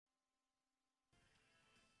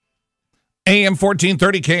AM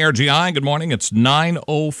 1430 KRGI. Good morning. It's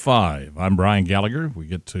 9:05. I'm Brian Gallagher. We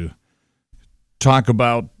get to talk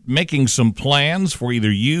about making some plans for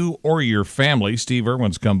either you or your family. Steve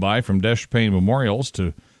Irwin's come by from Deschampagne Memorials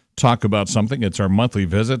to talk about something. It's our monthly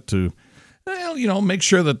visit to, make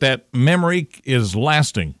sure that memory is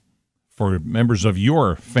lasting for members of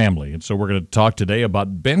your family. And so we're going to talk today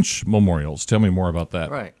about bench memorials. Tell me more about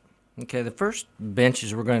that. Right. Okay, the first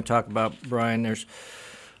benches we're going to talk about, Brian, there's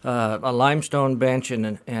a limestone bench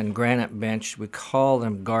and granite bench. We call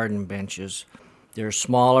them garden benches. They're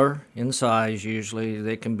smaller in size usually.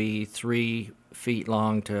 They can be 3 feet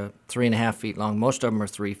long to 3.5 feet long. Most of them are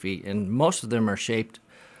 3 feet, and most of them are shaped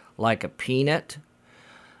like a peanut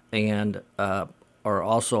and are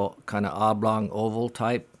also kind of oblong oval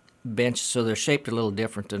type bench, so they're shaped a little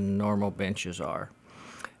different than normal benches are.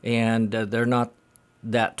 And they're not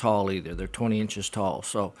that tall either. They're 20 inches tall,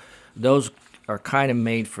 so those are kind of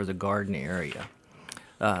made for the garden area.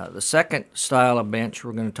 The second style of bench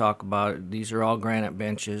we're going to talk about, these are all granite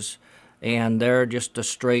benches, and they're just a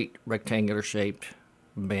straight rectangular shaped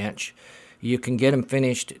bench. You can get them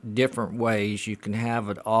finished different ways. You can have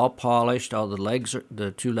it all polished,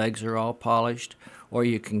 the 2 legs are all polished, or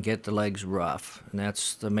you can get the legs rough, and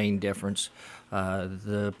that's the main difference.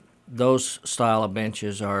 Those style of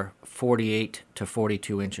benches are 48 to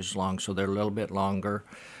 42 inches long, so they're a little bit longer,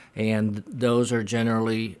 and those are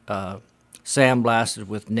generally sandblasted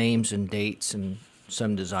with names and dates and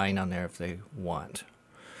some design on there if they want.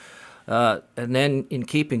 And then in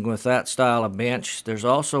keeping with that style of bench, there's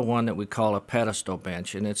also one that we call a pedestal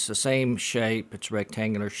bench, and it's the same shape. It's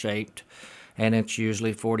rectangular shaped, and it's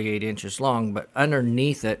usually 48 inches long, but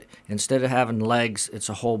underneath it, instead of having legs, it's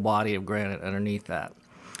a whole body of granite underneath that.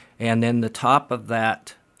 And then the top of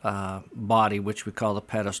that body, which we call the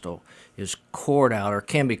pedestal, is cored out, or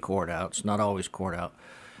can be cored out. It's not always cored out.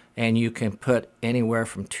 And you can put anywhere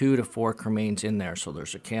from 2 to 4 cremains in there. So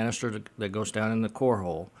there's a canister that goes down in the core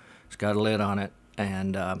hole. It's got a lid on it,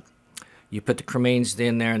 and you put the cremains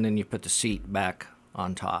in there, and then you put the seat back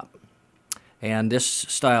on top. And this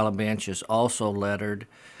style of bench is also lettered,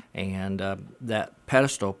 and that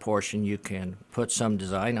pedestal portion, you can put some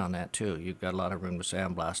design on that too. You've got a lot of room to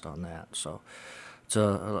sandblast on that, so it's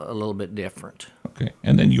a little bit different. Okay,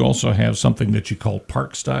 and then you also have something that you call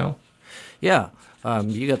park style? Yeah,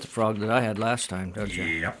 you got the frog that I had last time, don't you?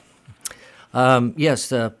 Yep. Yes,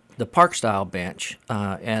 the park style bench,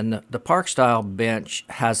 and the park style bench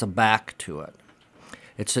has a back to it.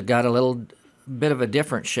 It's got a little bit of a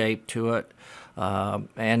different shape to it,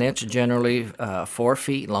 and it's generally 4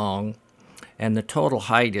 feet long, and the total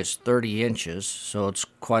height is 30 inches, so it's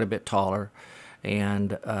quite a bit taller,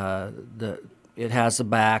 and it has a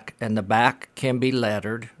back, and the back can be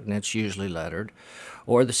lettered, and it's usually lettered,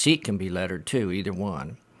 or the seat can be lettered too, either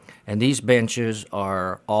one. And these benches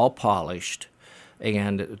are all polished,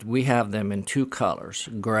 and we have them in 2 colors,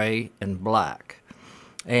 gray and black.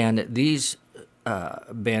 And these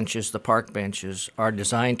benches, the park benches, are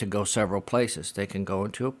designed to go several places. They can go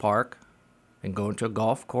into a park and go into a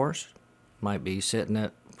golf course, might be sitting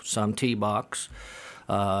at some tee box,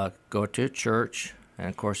 go to a church, and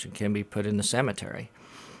of course it can be put in the cemetery.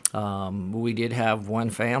 We did have one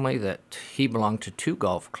family that he belonged to 2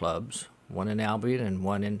 golf clubs, one in Albion and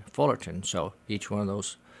one in Fullerton, so each one of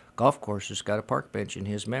those golf courses got a park bench in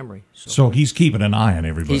his memory. So he's keeping an eye on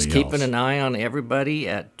everybody else. He's keeping an eye on everybody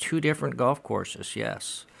at 2 different golf courses,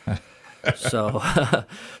 yes.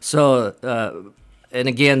 And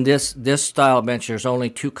again, this style of bench, there's only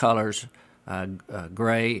 2 colors,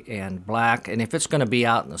 gray and black. And if it's going to be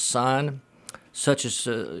out in the sun, such as,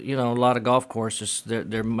 a lot of golf courses,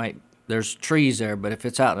 there's trees there, but if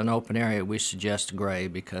it's out in an open area, we suggest gray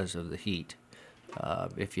because of the heat.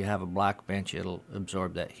 If you have a black bench, it'll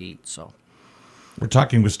absorb that heat. So, we're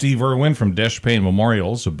talking with Steve Irwin from Deschampagne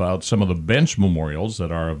Memorials about some of the bench memorials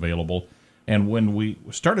that are available. And when we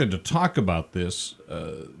started to talk about this,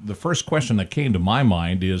 the first question that came to my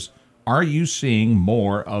mind is, are you seeing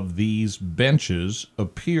more of these benches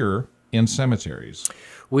appear in cemeteries?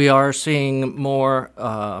 We are seeing more,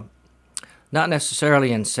 not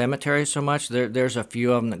necessarily in cemeteries so much. There's a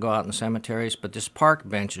few of them that go out in cemeteries, but this park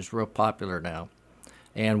bench is real popular now.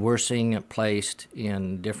 And we're seeing it placed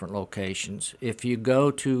in different locations. If you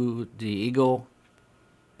go to the Eagle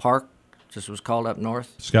Park, this was called up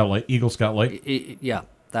north. Eagle Scout Lake? Yeah,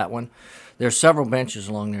 that one. There's several benches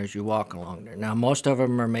along there as you walk along there. Now, most of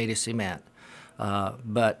them are made of cement,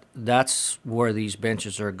 but that's where these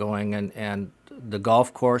benches are going, and the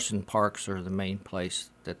golf course and parks are the main place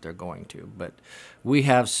that they're going to. But we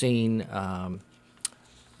have seen a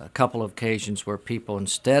couple of occasions where people,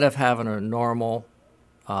 instead of having a normal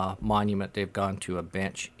monument, they've gone to a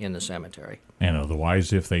bench in the cemetery. And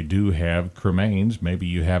otherwise, if they do have cremains, maybe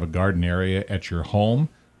you have a garden area at your home.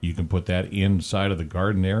 You can put that inside of the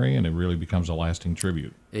garden area, and it really becomes a lasting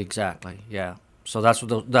tribute. Exactly, yeah. So that's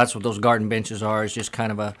what those garden benches are, is just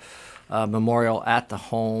kind of a memorial at the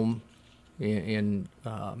home in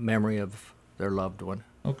memory of their loved one.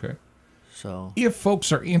 Okay. So if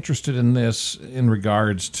folks are interested in this in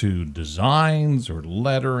regards to designs or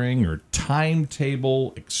lettering or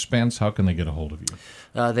timetable expense, how can they get a hold of you?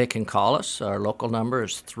 they can call us. Our local number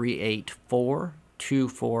is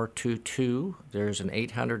 384-2422. There's an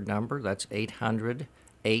 800 number. That's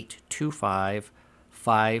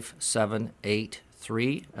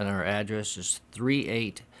 800-825-5783. And our address is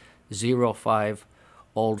 3805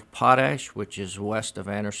 Old Potash, which is west of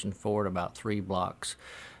Anderson Ford, about 3 blocks.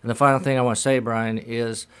 And the final thing I want to say, Brian,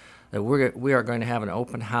 is that we are going to have an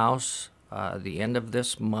open house the end of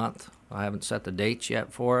this month. I haven't set the dates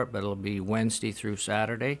yet for it, but it'll be Wednesday through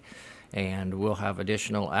Saturday. And we'll have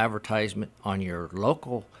additional advertisement on your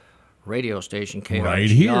local radio station, KRGI. Right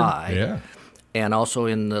here, yeah. And also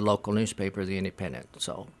in the local newspaper, The Independent.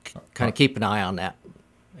 So kind of keep an eye on that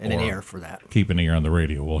and an ear for that. Keep an ear on the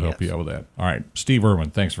radio. We'll help you out with that. All right. Steve Irwin,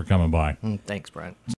 thanks for coming by. Thanks, Brian.